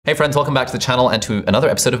Hey friends, welcome back to the channel and to another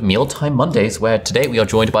episode of Mealtime Mondays, where today we are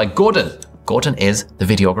joined by Gordon. Gordon is the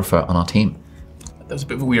videographer on our team. That was a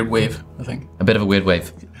bit of a weird wave, I think. A bit of a weird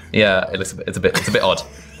wave. Yeah, it's a bit odd.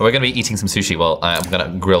 But we're going to be eating some sushi while I'm going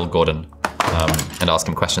to grill Gordon and ask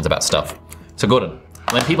him questions about stuff. So Gordon,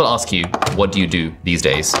 when people ask you, what do you do these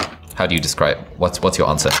days? How do you describe? What's your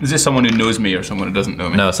answer? Is this someone who knows me or someone who doesn't know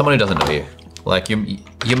me? No, someone who doesn't know you. Like you're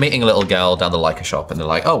meeting a little gal down the Leica shop and they're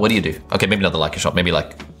like, oh, what do you do? Okay, maybe not the Leica shop, maybe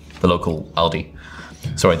like the local Aldi.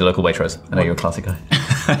 Sorry, the local Waitrose. I know you're a classy guy.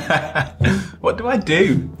 What do I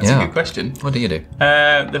do? That's a good question. What do you do?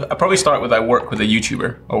 I probably start with I work with a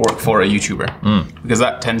YouTuber or work for a YouTuber because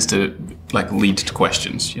that tends to like lead to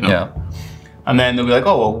questions, you know? Yeah. And then they'll be like,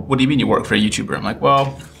 oh, well, what do you mean you work for a YouTuber? I'm like,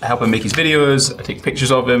 well, I help him make his videos, I take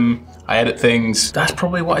pictures of him, I edit things. That's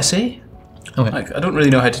probably what I say. Okay. Like, I don't really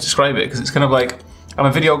know how to describe it because it's kind of like, I'm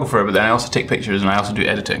a videographer, but then I also take pictures and I also do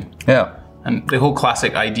editing. Yeah. And the whole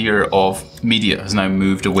classic idea of media has now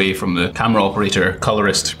moved away from the camera operator,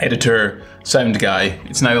 colorist, editor, sound guy.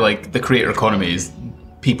 It's now like the creator economy is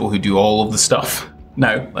people who do all of the stuff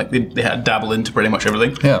now. Like they had dabble into pretty much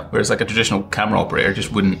everything. Yeah. Whereas like a traditional camera operator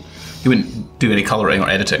just wouldn't do any coloring or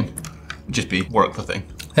editing. It'd just be work the thing.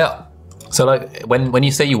 Yeah. So like when you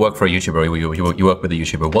say you work for a YouTuber, or you work with a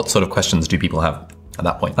YouTuber, what sort of questions do people have at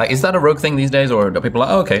that point? Like, is that a rogue thing these days, or are people like,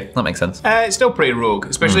 oh, okay, that makes sense? It's still pretty rogue,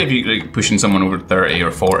 especially if you're like, pushing someone over 30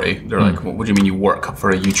 or 40. They're like, well, what do you mean you work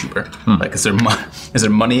for a YouTuber? Like, is there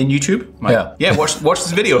money in YouTube? Like, yeah, watch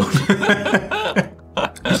this video.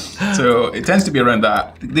 So it tends to be around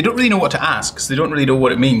that. They don't really know what to ask, because they don't really know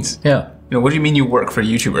what it means. Yeah. You know, what do you mean you work for a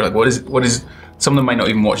YouTuber? Like, what is? Some of them might not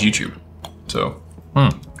even watch YouTube. So,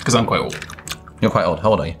 because I'm quite old. You're quite old. How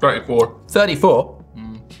old are you? 34. 34.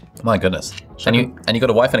 My goodness. And you got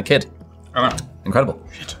a wife and a kid. I know. Incredible.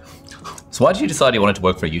 Shit. So why did you decide you wanted to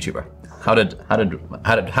work for a YouTuber? How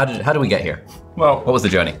did we get here? Well, What was the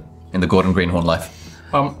journey in the Gordon Greenhorn life?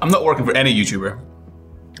 I'm not working for any YouTuber.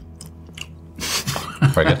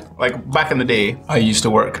 Very good. Like back in the day, I used to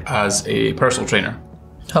work as a personal trainer.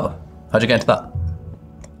 Oh, how'd you get into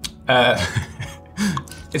that?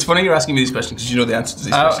 It's funny you're asking me these questions because you know the answer to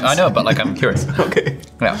these questions. I know, but like I'm curious. Okay.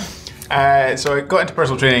 Yeah. So I got into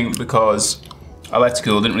personal training because I left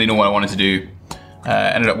school, didn't really know what I wanted to do.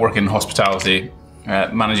 Ended up working in hospitality,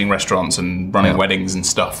 managing restaurants and running weddings and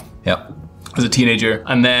stuff. Yeah. As a teenager,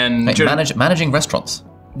 and then Managing restaurants.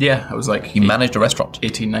 yeah, I was like You managed a restaurant.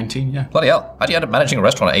 18, 19, yeah. Bloody hell! How do you end up managing a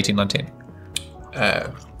restaurant at 18, 19?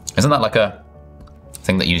 Isn't that like a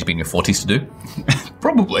thing that you need to be in your 40s to do?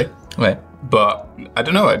 Probably, Okay. but I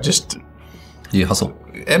don't know. I just You hustle.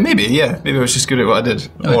 maybe I was just good at what I did,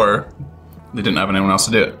 or they didn't have anyone else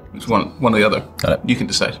to do it. It's one or the other. Got it. You can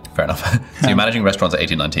decide. Fair enough. So you're managing restaurants at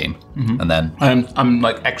 18, 19, and then I'm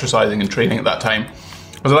like exercising and training at that time.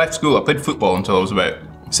 As I left school, I played football until I was about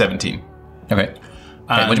 17. okay.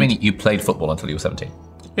 What do you mean you played football until you were 17?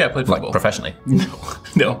 Yeah, I played Like football. professionally?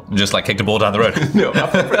 No. Just like kicked a ball down the road? No,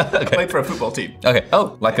 I played for a football team. Okay.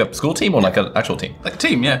 Oh, like a school team or like an actual team? Like a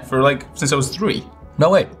team, yeah, for like, since I was 3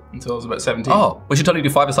 No way. until I was about 17. Oh, we should totally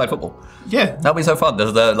do five-a-side football. Yeah, That'd be so fun.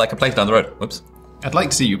 There's like a place down the road. Whoops. I'd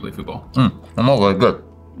like to see you play football. I'm not very good.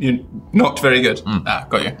 You're not very good. Ah,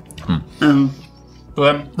 got you.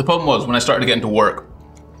 But the problem was, when I started to get into work,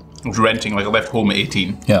 I was renting, like I left home at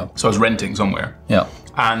 18. Yeah. So I was renting somewhere. Yeah.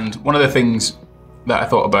 And one of the things that I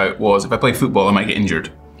thought about was, if I play football, I might get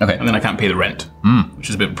injured. Okay. And then I can't pay the rent, which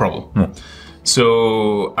is a bit of a problem.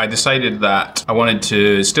 So I decided that I wanted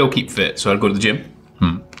to still keep fit, so I'd go to the gym.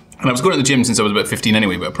 And I was going to the gym since I was about 15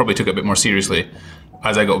 anyway, but I probably took it a bit more seriously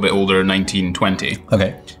as I got a bit older, 19, 20. Okay.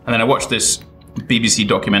 And then I watched this BBC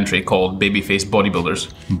documentary called Baby-Faced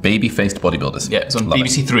Bodybuilders. Baby-faced bodybuilders. Yeah, it's on Love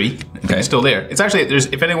BBC Three. I think it's still there. It's actually,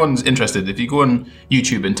 if anyone's interested, if you go on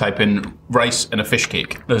YouTube and type in rice and a fish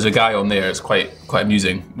cake, there's a guy on there, it's quite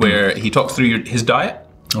amusing, where he talks through his diet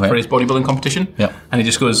for his bodybuilding competition. Yeah. And he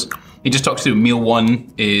just talks through meal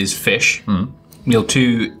 1 is fish, meal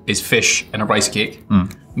 2 is fish and a rice cake,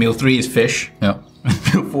 meal 3 is fish, Yeah.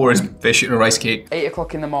 meal 4 is fish and a rice cake. 8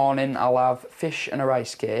 o'clock in the morning, I'll have fish and a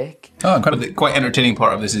rice cake. Oh, incredible. The quite entertaining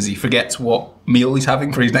part of this is he forgets what meal he's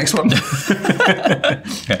having for his next one.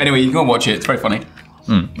 Anyway, you can go and watch it. It's very funny.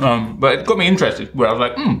 But it got me interested, where I was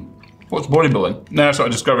like, what's bodybuilding? Then I sort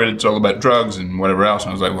of discovered it's all about drugs and whatever else,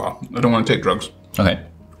 and I was like, well, I don't want to take drugs. Okay.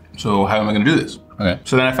 So how am I going to do this? Okay.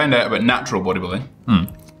 So then I found out about natural bodybuilding.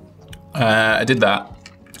 I did that.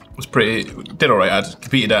 Did all right. I'd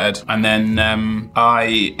competed at it, and then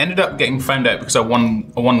I ended up getting found out because I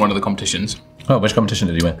won one of the competitions. Oh, which competition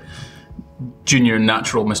did you win? Junior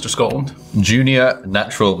Natural Mr. Scotland. Junior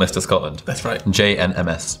Natural Mr. Scotland. That's right.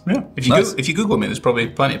 JNMS. Yeah. If you Google me, there's probably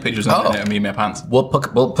plenty of pictures on the internet of me in my pants. We'll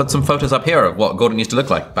put some photos up here of what Gordon used to look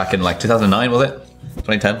like back in like 2009, was it?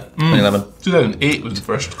 2010? 2011? 2008 was the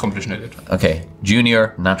first competition I did. Okay.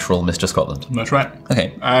 Junior Natural Mr. Scotland. That's right.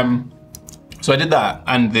 Okay. So I did that,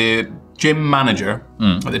 and the gym manager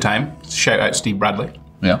at the time, shout out Steve Bradley.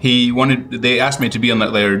 Yeah. They asked me to be on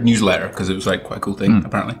their newsletter because it was like quite a cool thing,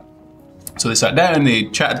 apparently. So they sat down, they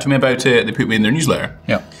chatted to me about it, they put me in their newsletter.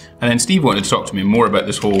 Yeah. And then Steve wanted to talk to me more about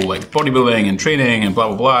this whole like bodybuilding and training and blah,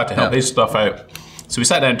 blah, blah to help his stuff out. So we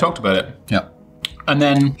sat down and talked about it. Yeah. And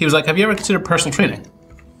then he was like, have you ever considered personal training?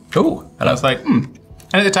 Cool. And I was like,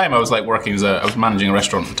 And at the time I was like working I was managing a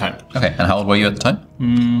restaurant at the time. Okay, and how old were you at the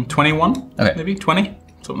time? 21, Okay. maybe 20,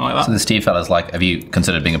 something like that. So the Steve fella's like, have you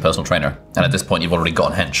considered being a personal trainer? And at this point you've already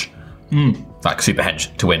got hench. Like super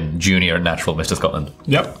hench to win Junior Natural Mr. Scotland.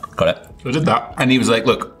 Yep. Got it. So I did that. And he was like,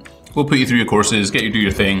 look, we'll put you through your courses, get you to do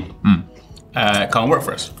your thing. Come and work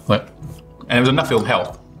for us. Right. And it was a Nuffield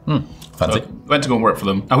Health. Fancy. So I went to go and work for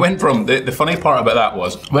them. I went from, the funny part about that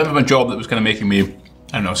was, I went from a job that was kind of making me,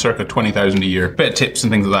 I don't know, circa 20,000 a year, bit of tips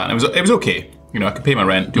and things like that. And it was okay. You know, I could pay my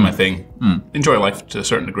rent, do my thing, enjoy life to a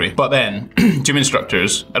certain degree. But then, gym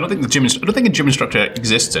instructors, I don't think a gym instructor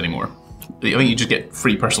exists anymore. I think you just get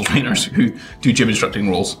free personal trainers who do gym instructing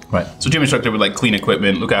roles. Right. So gym instructor would like clean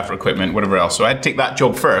equipment, look after equipment, whatever else. So I'd take that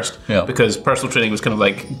job first because personal training was kind of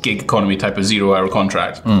like gig economy type of 0-hour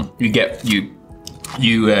contract. You get you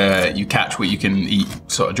catch what you can eat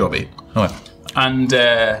sort of jobby. Okay. And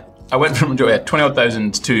I went from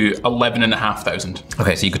 20,000 to 11,500.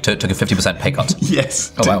 Okay, so you took a 50% pay cut.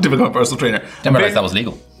 Yes, wow. to become a personal trainer. Didn't realize that was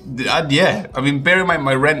legal. Yeah, I mean, bear in mind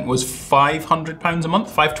my rent was £500 a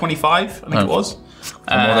month, $525, I think it was. So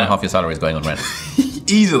more than half your salary is going on rent.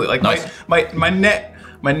 Easily, like Nice. my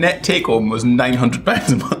net take home was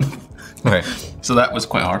 £900 a month. Okay. So that was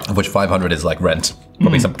quite hard. Of which 500 is like rent.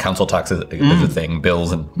 Probably some council taxes is a thing,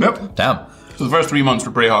 bills and... Yep. Damn. So the first 3 months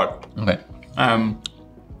were pretty hard. Okay.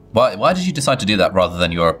 Why did you decide to do that rather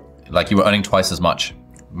than you were earning twice as much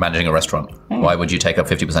managing a restaurant? Why would you take a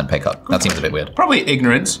 50% pay cut? That seems a bit weird. Probably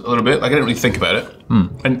ignorance a little bit. Like I didn't really think about it. I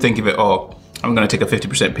didn't think of it, I'm going to take a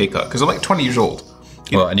 50% pay cut because I'm like 20 years old.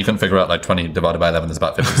 Well, and you couldn't figure out like 20 divided by 11 is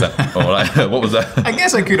about 50%. Or like, what was that? I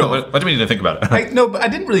guess I could have. What do you mean you didn't think about it? No, but I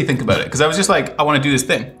didn't really think about it because I was just like, I want to do this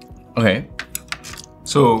thing. Okay.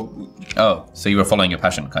 So you were following your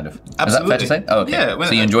passion, kind of. Absolutely. Is that fair to say? Oh, okay. Yeah.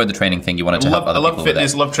 So you enjoyed the training thing. You wanted to help other I people love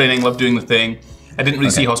fitness, love training, love doing the thing. I didn't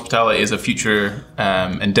really see hospitality as a future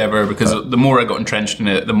endeavor because the more I got entrenched in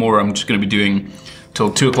it, the more I'm just going to be doing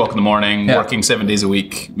till 2 o'clock in the morning, working 7 days a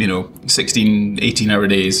week, 16, 18-hour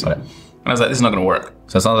days. Right. And I was like, this is not going to work.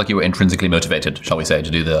 So it sounds like you were intrinsically motivated, shall we say,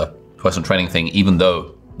 to do the personal training thing, even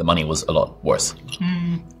though the money was a lot worse.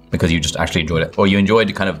 Because you just actually enjoyed it, or you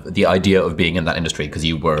enjoyed kind of the idea of being in that industry because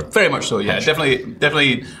you were very much so. Yeah,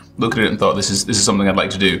 definitely looked at it and thought this is something I'd like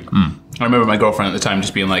to do. I remember my girlfriend at the time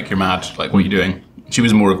just being like, "You're mad! Like, what are you doing?" She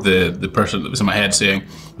was more of the person that was in my head saying,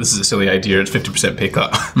 "This is a silly idea. It's 50% pay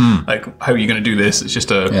cut. Like, how are you going to do this? It's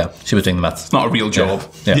just a She was doing the maths. It's not a real job."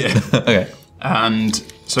 Yeah. Okay. And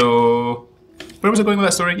so, where was I going with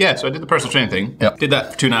that story? Yeah, so I did the personal training thing. Yep. Did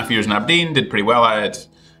that for 2.5 years in Aberdeen. Did pretty well at it.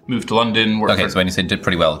 Moved to London. Okay, so when you say did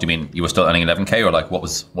pretty well, do you mean you were still earning 11K or like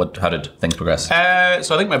how did things progress?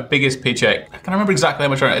 So I think my biggest paycheck, I can't remember exactly how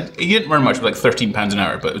much I earned. You didn't earn much, it was like £13 an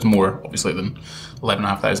hour, but it was more obviously than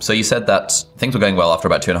 11,500. So you said that things were going well after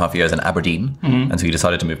about 2.5 years in Aberdeen, and so you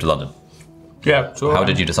decided to move to London. Yeah. So how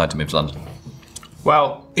did you decide to move to London?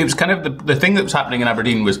 Well, it was kind of the thing that was happening in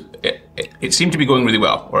Aberdeen was it seemed to be going really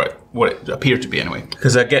well, or what it appeared to be anyway.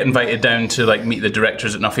 Because I get invited down to like meet the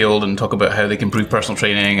directors at Nuffield and talk about how they can improve personal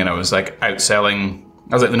training, and I was like outselling.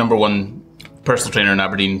 I was like the #1 personal trainer in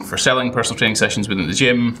Aberdeen for selling personal training sessions within the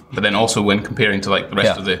gym, but then also when comparing to like the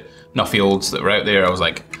rest of the Nuffields that were out there, I was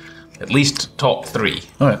like at least top 3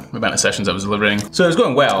 the amount of sessions I was delivering. So it was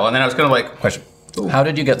going well, and then I was kind of like, question. How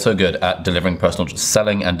did you get so good at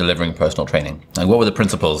selling and delivering personal training? Like, what were the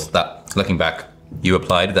principles that, looking back, you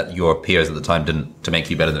applied that your peers at the time didn't to make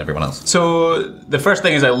you better than everyone else? So the first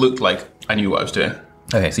thing is I looked like I knew what I was doing.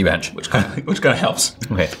 Okay, so you bench. Which kind of helps.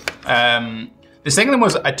 Okay. The second thing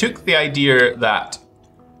was I took the idea that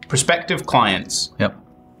prospective clients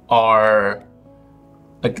are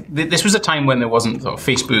like this was a time when there wasn't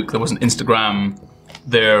Facebook, there wasn't Instagram.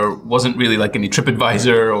 There wasn't really like any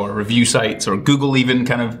TripAdvisor or review sites, or Google even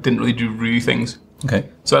kind of didn't really do review things. Okay.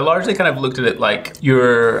 So I largely kind of looked at it like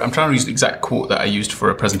I'm trying to use the exact quote that I used for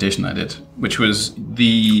a presentation I did, which was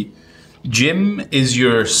the gym is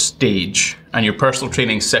your stage and your personal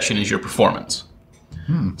training session is your performance.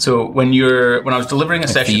 So when I was delivering a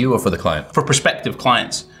session for you or for the client? for prospective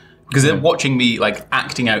clients, because they're watching me like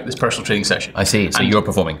acting out this personal training session. I see. So you're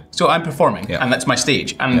performing. So I'm performing, and that's my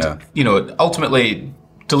stage. And you know, ultimately,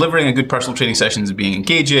 delivering a good personal training session is being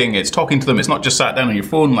engaging. It's talking to them. It's not just sat down on your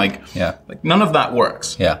phone. Like none of that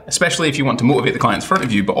works. Yeah. Especially if you want to motivate the clients in front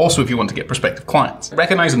of you, but also if you want to get prospective clients.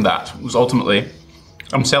 Recognizing that was ultimately,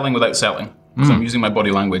 I'm selling without selling. Because I'm using my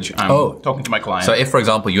body language. I'm talking to my client. So if, for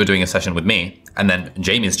example, you're doing a session with me, and then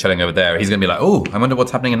Jamie's chilling over there, he's going to be like, oh, I wonder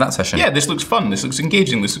what's happening in that session. Yeah, this looks fun. This looks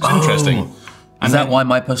engaging. This looks interesting. Is that why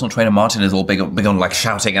my personal trainer Martin is all big on like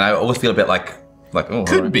shouting, and I always feel a bit like oh,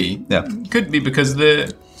 could be. Yeah, could be because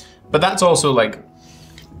but that's also like,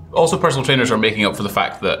 also personal trainers are making up for the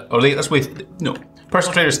fact that,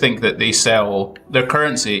 personal trainers think that they sell, their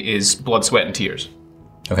currency is blood, sweat, and tears.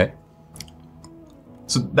 Okay.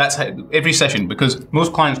 So that's how, every session, because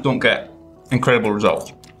most clients don't get incredible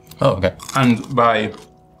results. Oh, okay. And by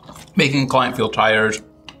making a client feel tired,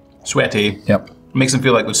 sweaty, makes them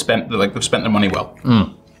feel like they've spent their money well.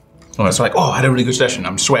 Okay. It's like, oh, I had a really good session.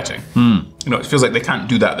 I'm sweating. You know, it feels like they can't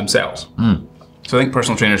do that themselves. So I think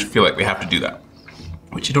personal trainers feel like they have to do that,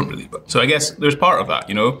 which you don't really. But so I guess there's part of that.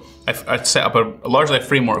 You know, I set up largely a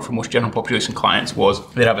framework for most general population clients. Was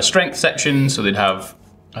they'd have a strength section, so they'd have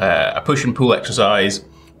a push and pull exercise.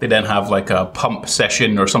 They then have like a pump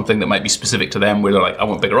session or something that might be specific to them where they're like, I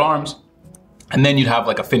want bigger arms. And then you'd have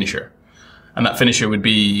like a finisher. And that finisher would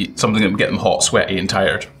be something that would get them hot, sweaty and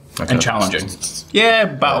tired and challenging. Yeah,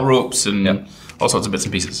 battle ropes and all sorts of bits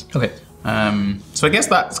and pieces. Okay. So I guess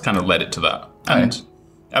that's kind of led it to that. And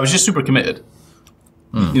I was just super committed.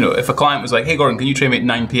 You know, if a client was like, hey Gordon, can you train me at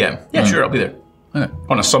 9 p.m? Yeah, sure, I'll be there. Okay.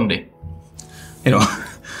 On a Sunday. You know.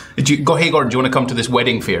 Hey Gordon, do you want to come to this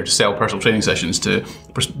wedding fair to sell personal training sessions to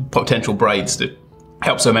potential brides to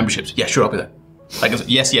help sell memberships? Yeah, sure, I'll be there. Like,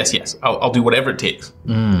 yes. I'll do whatever it takes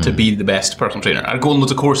to be the best personal trainer. I'd go on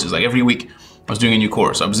loads of courses. Like every week, I was doing a new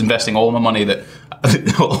course. I was investing all my money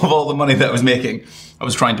all the money that I was making. I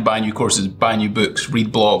was trying to buy new courses, buy new books,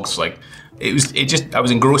 read blogs. Like I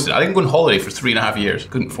was engrossed in it. I didn't go on holiday for 3.5 years.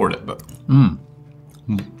 Couldn't afford it, but.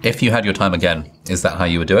 If you had your time again, is that how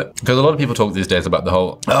you would do it? Because a lot of people talk these days about the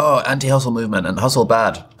whole, anti-hustle movement and hustle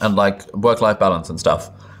bad and like work-life balance and stuff.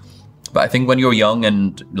 But I think when you're young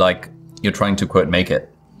and like you're trying to quote make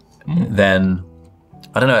it, then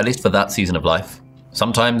I don't know, at least for that season of life,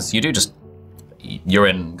 sometimes you're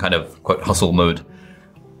in kind of quote hustle mode.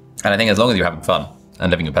 And I think as long as you're having fun and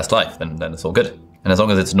living your best life, then it's all good. And as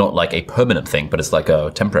long as it's not like a permanent thing, but it's like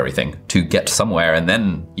a temporary thing to get somewhere, and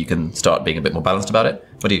then you can start being a bit more balanced about it.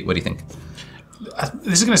 What do you think?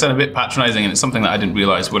 This is going to sound a bit patronizing, and it's something that I didn't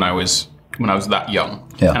realize when I was that young.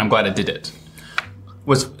 Yeah. And I'm glad I did it.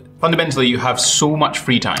 Was fundamentally you have so much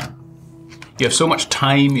free time. You have so much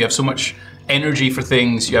time. You have so much energy for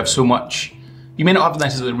things. You have so much. You may not have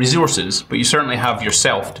necessarily resources, but you certainly have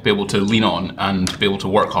yourself to be able to lean on and be able to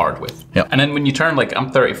work hard with. Yep. And then when you turn, like I'm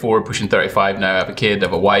 34, pushing 35 now, I have a kid, I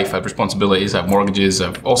have a wife, I have responsibilities, I have mortgages, I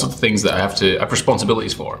have all sorts of things that I have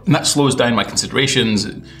responsibilities for. And that slows down my considerations,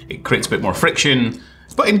 it creates a bit more friction,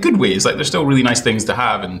 but in good ways, like there's still really nice things to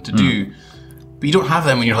have and to do, but you don't have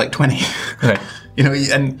them when you're like 20. Okay. You know,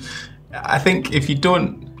 and I think if you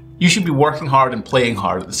don't, you should be working hard and playing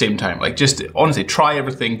hard at the same time. Like just honestly, try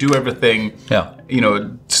everything, do everything. Yeah. You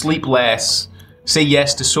know, sleep less, say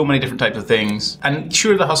yes to so many different types of things. And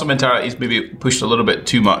sure, the hustle mentality is maybe pushed a little bit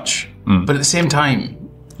too much. But at the same time,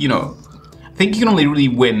 you know, I think you can only really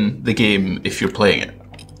win the game if you're playing it.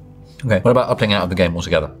 Okay. What about opting out of the game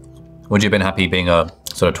altogether? Would you have been happy being a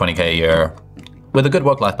sort of 20K a year with a good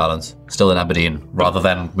work-life balance, still in Aberdeen, rather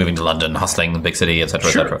than moving to London, hustling the big city,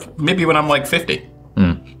 etc., Sure. etc.? Maybe when I'm like 50.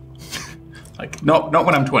 Like not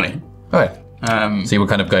when I'm 20. Okay. So you were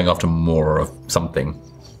kind of going after more of something.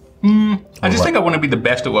 I just think I want to be the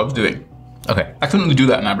best at what I was doing. Okay. I couldn't really do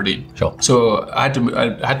that in Aberdeen. Sure. So I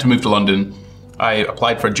had to move to London. I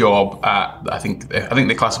applied for a job at I think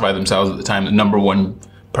they classified themselves at the time the #1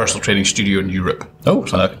 personal training studio in Europe. Oh,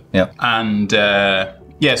 yeah. And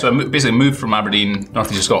so I basically moved from Aberdeen,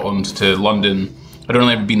 northeast of Scotland, to London. I'd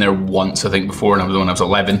only ever been there once, I think, before, and I was when I was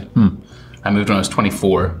 11. I moved when I was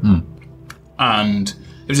 24. And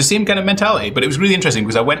it was the same kind of mentality, but it was really interesting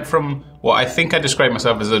because I went from what I think I described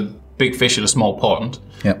myself as a big fish in a small pond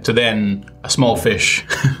to then a small fish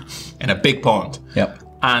in a big pond. Yep.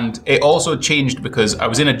 And it also changed because I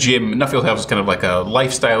was in a gym. Nuffield Health is kind of like a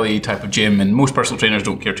lifestyle-y type of gym, and most personal trainers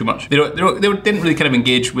don't care too much. They didn't really kind of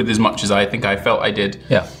engage with as much as I think I felt I did.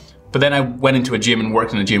 Yeah. But then I went into a gym and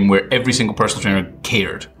worked in a gym where every single personal trainer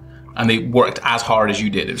cared. and they worked as hard as you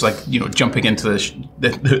did. It was like, you know, jumping into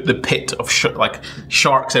the pit of like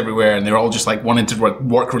sharks everywhere, and they're all just like wanting to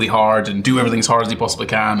work really hard and do everything as hard as they possibly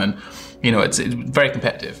can, and you know, it's very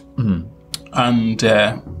competitive. And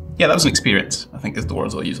yeah, that was an experience, I think is the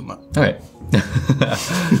words I'll use on that. Okay.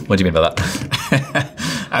 What do you mean by that?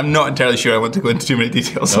 I'm not entirely sure I want to go into too many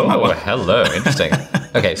details on that one. Hello, interesting.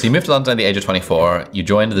 Okay, so you moved to London at the age of 24, you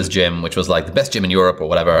joined this gym, which was like the best gym in Europe or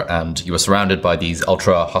whatever, and you were surrounded by these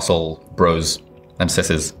ultra hustle bros and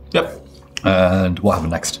sisses. Yep. And what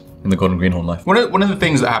happened next in the Gordon Greenhorn life? One of the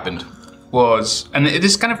things that happened was, and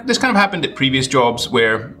this kind of happened at previous jobs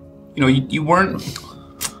where, you know, you weren't,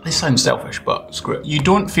 this sounds selfish, but screw it. You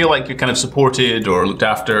don't feel like you're kind of supported or looked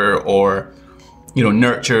after or, you know,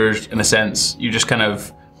 nurtured in a sense. You just kind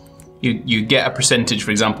of, you get a percentage, for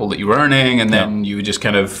example, that you were earning, and then you just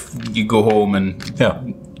kind of, you go home and there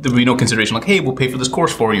would be no consideration like, hey, we'll pay for this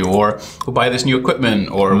course for you, or we'll buy this new equipment,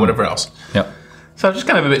 or whatever else. Yeah. So I was just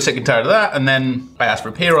kind of a bit sick and tired of that, and then I asked for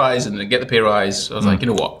a pay rise, and I get the pay rise. So I was like, you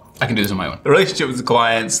know what, I can do this on my own. The relationship with the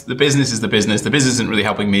clients, the business is the business. The business isn't really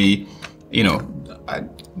helping me, you know,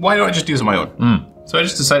 why don't I just do this on my own? So I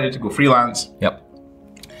just decided to go freelance. Yep.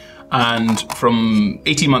 And from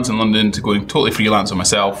 18 months in London to going totally freelance on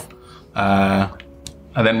myself, I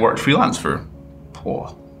then worked freelance for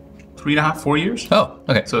 3.5, 4 years. Oh,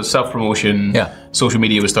 okay. So self-promotion, social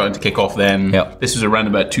media was starting to kick off then. This was around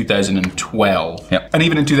about 2012. And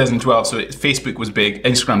even in 2012, so Facebook was big,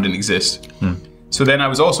 Instagram didn't exist. So then I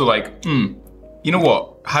was also like, you know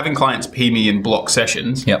what, having clients pay me in block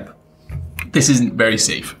sessions, this isn't very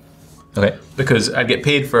safe. Okay. Because I'd get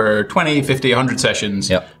paid for 20, 50, 100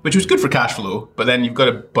 sessions, which was good for cash flow, but then you've got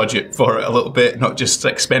to budget for it a little bit, not just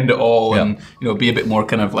like spend it all and, you know, be a bit more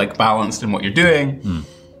kind of like balanced in what you're doing.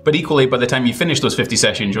 But equally, by the time you finish those 50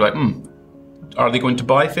 sessions, you're like, are they going to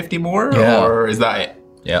buy 50 more or is that it?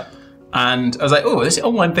 Yeah. And I was like, oh, this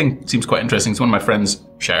online thing seems quite interesting. So one of my friends,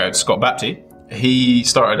 shout out Scott Bapty, he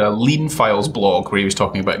started a lean files blog where he was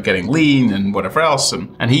talking about getting lean and whatever else.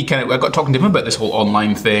 And he kind of, I got talking to him about this whole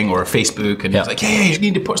online thing or Facebook, and he was like, yeah, you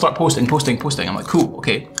need to start posting. I'm like, cool,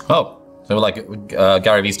 okay. Oh, so like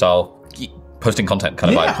Gary Vee style, posting content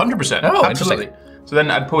kind of vibe. Yeah, 100%. Oh, absolutely. So then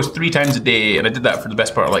I'd post 3 times a day, and I did that for the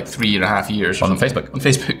best part of like 3.5 years. On Facebook? On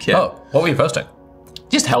Facebook, yeah. Oh, what were you posting?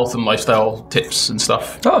 Just health and lifestyle tips and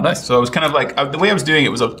stuff. Oh, nice. So I was kind of like, the way I was doing it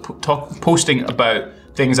was I was posting about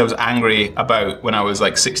things I was angry about when I was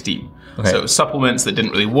like 16. Okay. So it was supplements that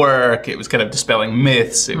didn't really work. It was kind of dispelling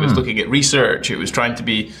myths. It was looking at research. It was trying to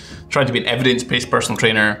be an evidence-based personal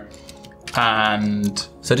trainer. And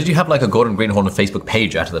so did you have like a Gordon Greenhorn Facebook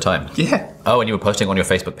page at the time? Yeah. Oh, and you were posting on your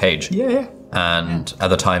Facebook page? Yeah. And at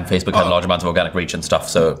the time, Facebook had large amounts of organic reach and stuff.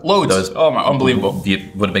 So loads. Those unbelievable.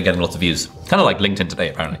 Would have been getting lots of views. Kind of like LinkedIn today,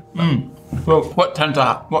 apparently. Well, what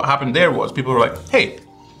happened there was people were like, hey,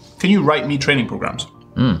 can you write me training programs?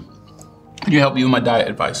 Can you help me with my diet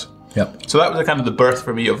advice? Yep. So that was kind of the birth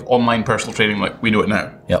for me of online personal training like we know it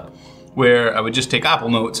now. Yep. Where I would just take Apple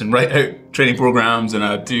Notes and write out training programs, and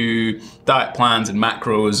I'd do diet plans and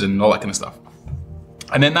macros and all that kind of stuff.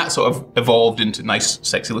 And then that sort of evolved into nice,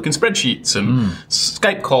 sexy looking spreadsheets and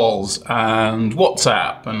Skype calls and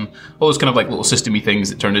WhatsApp and all those kind of like little systemy things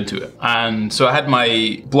that turned into it. And so I had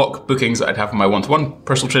my block bookings that I'd have for my one-to-one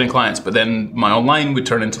personal training clients, but then my online would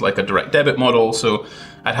turn into like a direct debit model. So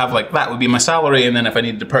I'd have like, that would be my salary. And then if I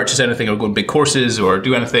needed to purchase anything or go on big courses or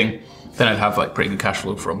do anything, then I'd have like pretty good cash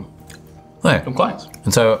flow from clients.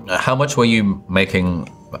 And so how much were you making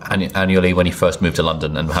annually when you first moved to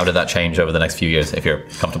London, and how did that change over the next few years, if you're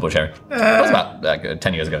comfortable sharing? It was about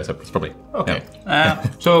 10 years ago, so it's probably... Okay.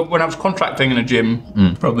 So when I was contracting in a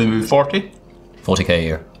gym, probably moved 40. 40K a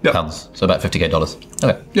year, pounds, so about $50K.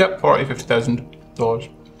 Okay. Yep, $50,000.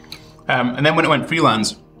 And then when it went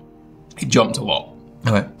freelance, it jumped a lot.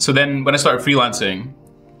 Okay. So then when I started freelancing,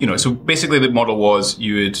 you know, so basically the model was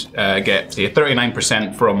you would get, say,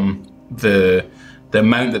 39% from the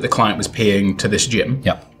amount that the client was paying to this gym.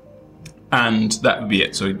 Yeah. And that would be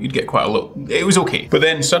it. So you'd get quite a lot. It was okay. But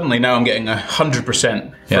then suddenly now I'm getting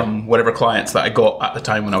 100% from whatever clients that I got at the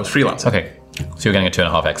time when I was freelancing. Okay. So you're getting a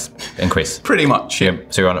 2.5x increase. Pretty much. Yeah.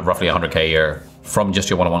 So you're on roughly 100K a year from just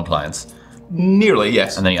your one-on-one clients. Nearly,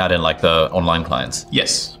 yes. And then you add in like the online clients.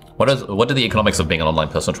 Yes. What do the economics of being an online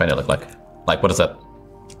personal trainer look like? Like, what does that?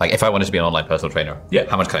 Like, if I wanted to be an online personal trainer,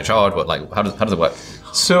 how much can I charge? What, like, how does it work?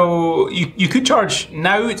 So you could charge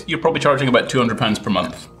now. You're probably charging about £200 per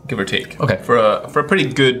month, give or take. Okay. For a pretty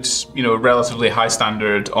good, you know, relatively high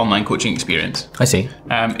standard online coaching experience. I see.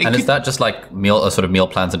 And is that just like sort of meal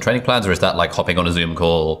plans and training plans, or is that like hopping on a Zoom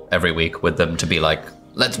call every week with them to be like,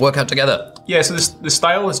 let's work out together? Yeah. So the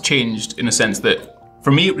style has changed in a sense that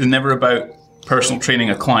for me, it was never about personal training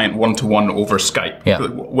a client one-to-one over Skype,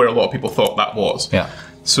 where a lot of people thought that was. Yeah.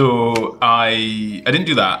 So I didn't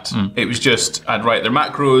do that. It was just, I'd write their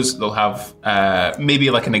macros. They'll have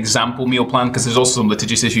maybe like an example meal plan, because there's also some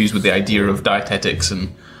litigious issues with the idea of dietetics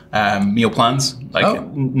and meal plans. Like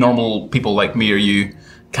normal people like me or you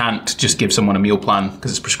can't just give someone a meal plan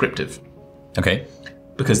because it's prescriptive. Okay.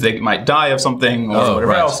 Because they might die of something or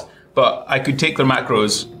whatever else. But I could take their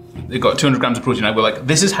macros. They've got 200 grams of protein. I'd be like,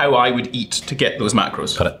 this is how I would eat to get those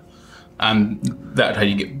macros. Got it. And that's how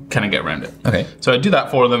you kind of get around it. Okay. So I do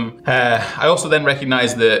that for them. I also then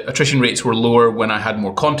recognized that attrition rates were lower when I had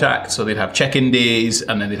more contact. So they'd have check-in days,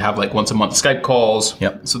 and then they'd have like once a month Skype calls.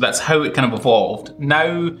 Yep. So that's how it kind of evolved.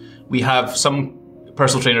 Now we have some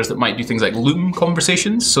personal trainers that might do things like Loom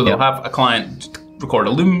conversations. So they'll have a client record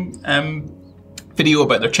a Loom video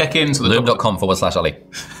about their check-in. So Loom.com/Ali.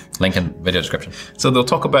 Link in video description. So they'll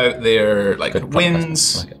talk about their like Good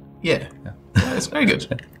wins. like it. Yeah, it's very good.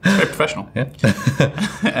 It's very professional. Yeah.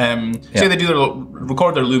 So they do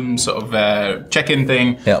record their Loom sort of check-in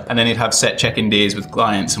thing, and then they'd have set check-in days with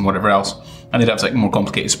clients and whatever else, and they'd have like more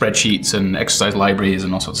complicated spreadsheets and exercise libraries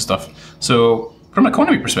and all sorts of stuff. So from an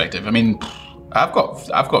economy perspective, I mean, I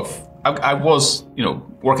was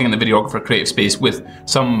working in the videographer creative space with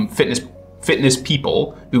some fitness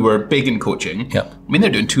people who were big in coaching. Yeah. I mean, they're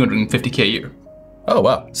doing 250K a year. Oh,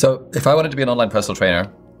 wow. So if I wanted to be an online personal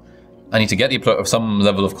trainer, I need to get some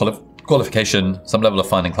level of qualification, some level of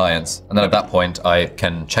finding clients. And then at that point, I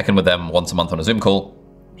can check in with them once a month on a Zoom call.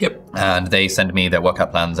 Yep. And they send me their workout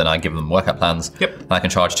plans and I give them workout plans. Yep. And I can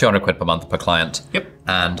charge 200 quid per month per client. Yep.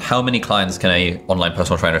 And how many clients can a online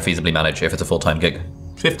personal trainer feasibly manage if it's a full-time gig?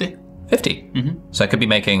 50. 50. Mm-hmm. So I could be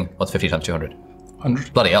making, what's 50 times 200?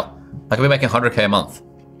 100. Bloody hell. I could be making 100K a month.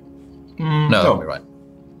 No, that won't be right.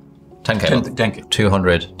 10K a month. 10K.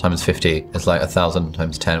 200 times 50 is like 1,000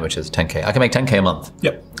 times 10, which is 10K. I can make 10K a month.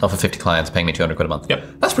 Yep. Off of 50 clients paying me 200 quid a month.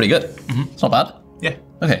 Yep. That's pretty good. Mm-hmm. It's not bad. Yeah.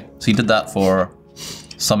 Okay, so you did that for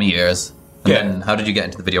some years. And then how did you get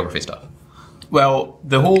into the videography stuff? Well,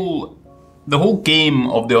 the whole game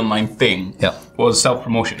of the online thing was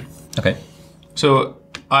self-promotion. Okay. So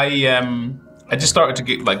I just started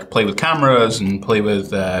to play with cameras and play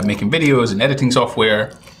with making videos and editing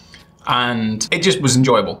software, and it just was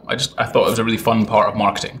enjoyable. I thought it was a really fun part of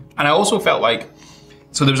marketing, and I also felt like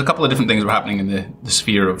there was a couple of different things that were happening in the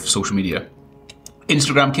sphere of social media.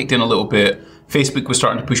 Instagram kicked in a little bit. Facebook was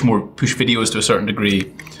starting to push videos to a certain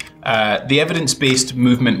degree. The evidence-based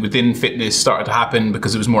movement within fitness started to happen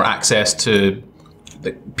because there was more access to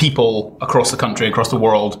people across the country, across the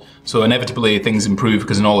world. So inevitably things improve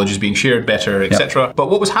because knowledge is being shared better, etc. Yep. But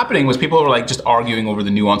what was happening was people were just arguing over the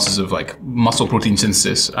nuances of muscle protein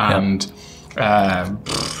synthesis and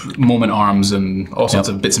moment arms and all sorts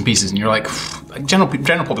of bits and pieces. And you're like general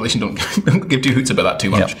population don't give two hoots about that too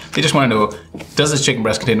much. Yep. They just want to know, does this chicken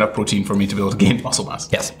breast contain enough protein for me to be able to gain muscle mass?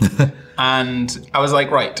 Yes. And I was like,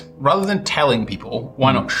 right, rather than telling people,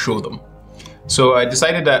 why not show them? So I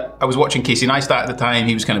decided that I was watching Casey Neistat at the time.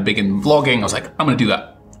 He was kind of big in vlogging. I was like, I'm going to do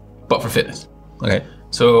that, but for fitness. Okay.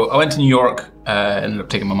 So I went to New York, ended up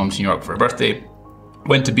taking my mum to New York for her birthday,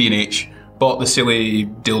 went to B&H, bought the silly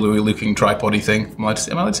dildo looking tripod-y thing. Am I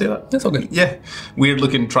allowed to say that? That's all good. Yeah. Weird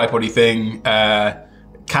looking tripod-y thing.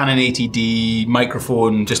 Canon 80D,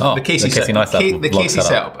 microphone, just the Casey setup. And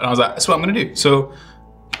I was like, that's what I'm going to do. So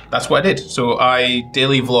that's what I did. So I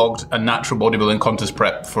daily vlogged a natural bodybuilding contest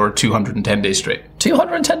prep for 210 days straight.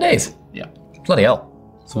 210 days? Yeah. Bloody hell.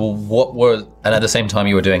 So and at the same time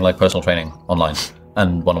you were doing personal training online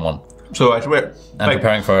and one-on-one? So I swear. And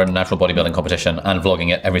preparing for a natural bodybuilding competition and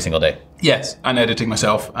vlogging it every single day? Yes, and editing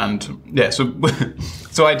myself. And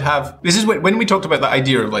so I'd have, this is when we talked about the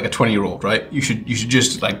idea of a 20-year-old, right? You should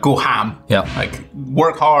just go ham. Yeah.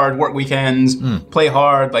 Work hard, work weekends, play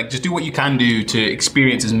hard, just do what you can do to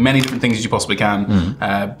experience as many different things as you possibly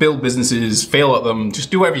can. Build businesses, fail at them,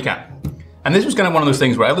 just do whatever you can. And this was kind of one of those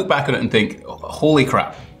things where I look back on it and think, holy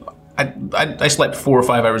crap, I slept 4 or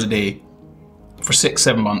 5 hours a day for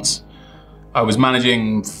 6-7 months. I was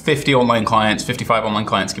managing 50 online clients, 55 online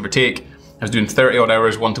clients, give or take. I was doing 30 odd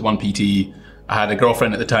hours, one-to-one PT. I had a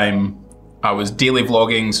girlfriend at the time. I was daily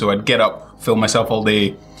vlogging, so I'd get up, film myself all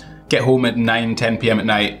day, get home at 9, 10 p.m. at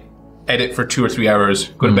night, edit for 2 or 3 hours,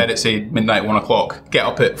 go to bed at say midnight, 1 o'clock, get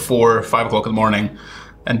up at 4, 5 o'clock in the morning,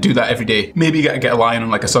 and do that every day. Maybe get a lie in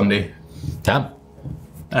on a Sunday. Damn.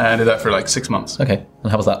 I did that for 6 months. Okay, and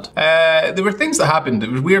how was that? There were things that happened. There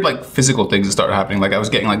was weird physical things that started happening. I was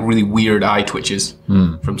getting really weird eye twitches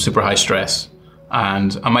from super high stress.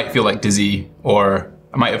 And I might feel dizzy, or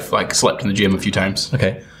I might have slept in the gym a few times.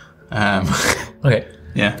 Okay. Okay.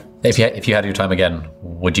 Yeah. If you had your time again,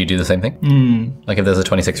 would you do the same thing? Like if there's a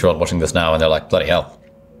 26-year-old watching this now and they're like, bloody hell,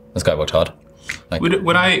 this guy worked hard. Like,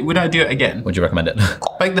 would I do it again? Would you recommend it?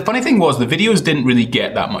 Like the funny thing was the videos didn't really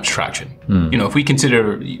get that much traction. You know, if we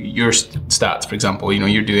consider your stats, for example, you know,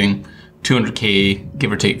 you're doing 200K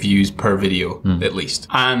give or take views per video at least.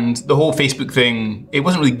 And the whole Facebook thing, it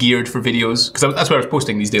wasn't really geared for videos because that's where I was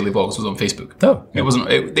posting these daily vlogs was on Facebook. Oh. It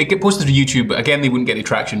wasn't, they get posted to YouTube, but again, they wouldn't get any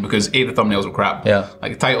traction because A, the thumbnails were crap. Yeah.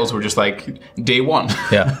 Like the titles were just like day one.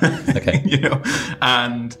 Yeah, okay. You know,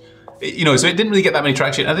 and you know, so it didn't really get that many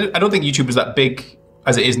traction. I don't think YouTube was that big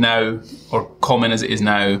as it is now or common as it is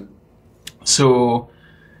now. So,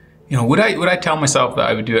 you know, would I tell myself that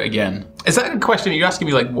I would do it again? Is that a question? You're asking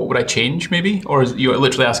me like, what would I change maybe? Or is you're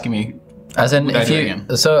literally asking me, as in, if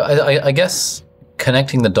you, so I guess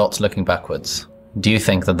connecting the dots looking backwards, do you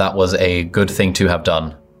think that that was a good thing to have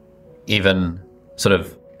done? Even sort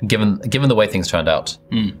of given the way things turned out?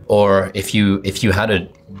 Or if you had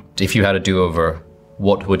a do-over,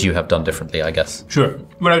 what would you have done differently, I guess? Sure.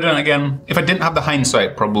 Would I have done it again? If I didn't have the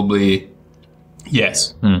hindsight, probably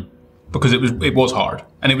yes. Because it was hard.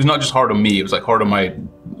 And it was not just hard on me, it was like hard on my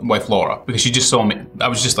wife Laura, because she just saw me. I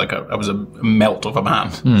was just like I was a melt of a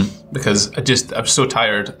man. Because I was so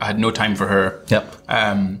tired, I had no time for her. Yep.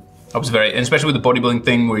 I was and especially with the bodybuilding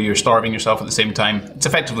thing where you're starving yourself at the same time, it's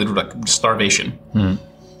effectively like starvation.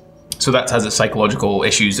 So that has the psychological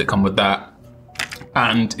issues that come with that.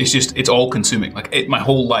 And it's all consuming, like my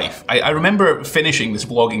whole life. I remember finishing this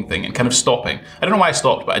vlogging thing and kind of stopping. I don't know why I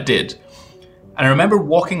stopped, but I did. And I remember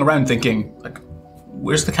walking around thinking, like,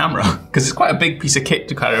 where's the camera? Because it's quite a big piece of kit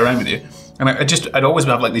to carry around with you. And I'd always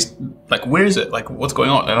have like these, like, where is it? Like, what's going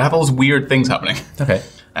on? And I have all these weird things happening. Okay.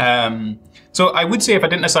 So I would say if I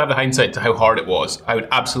didn't necessarily have the hindsight to how hard it was, I would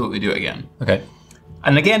absolutely do it again. Okay.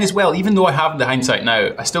 And again as well, even though I have the hindsight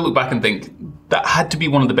now, I still look back and think that had to be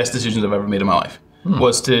one of the best decisions I've ever made in my life.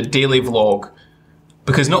 Was to daily vlog,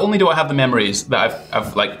 because not only do I have the memories that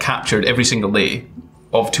I've like captured every single day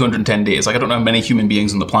of 210 days, like I don't know how many human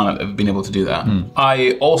beings on the planet have been able to do that.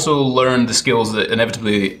 I also learned the skills that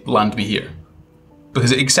inevitably land me here,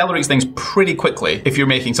 because it accelerates things pretty quickly if you're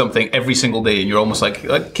making something every single day and you're almost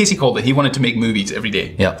like Casey called it, he wanted to make movies every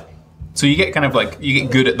day. Yeah. So you get kind of like, you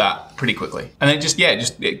get good at that pretty quickly. And then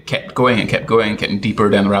it kept going and kept going, getting deeper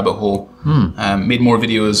down the rabbit hole. Made more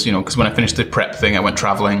videos, you know, because when I finished the prep thing, I went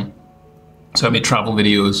traveling. So I made travel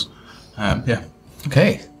videos, yeah.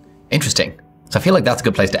 Okay, interesting. So I feel like that's a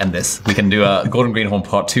good place to end this. We can do a Gordon Greenhorn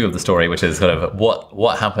part 2 of the story, which is sort of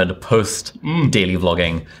what happened post daily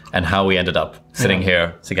vlogging and how we ended up sitting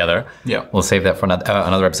here together. Yeah. We'll save that for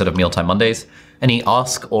another episode of Mealtime Mondays. Any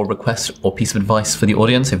ask or request or piece of advice for the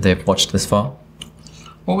audience if they've watched this far?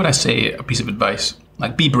 What would I say, a piece of advice?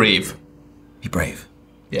 Like, be brave. Be brave.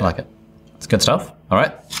 Yeah. I like it. It's good stuff. All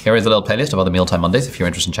right, here is a little playlist of other Mealtime Mondays if you're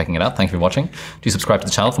interested in checking it out. Thank you for watching. Do subscribe to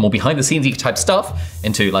the channel for more behind the scenes type stuff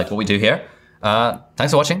into like what we do here.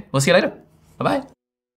 Thanks for watching. We'll see you later. Bye-bye.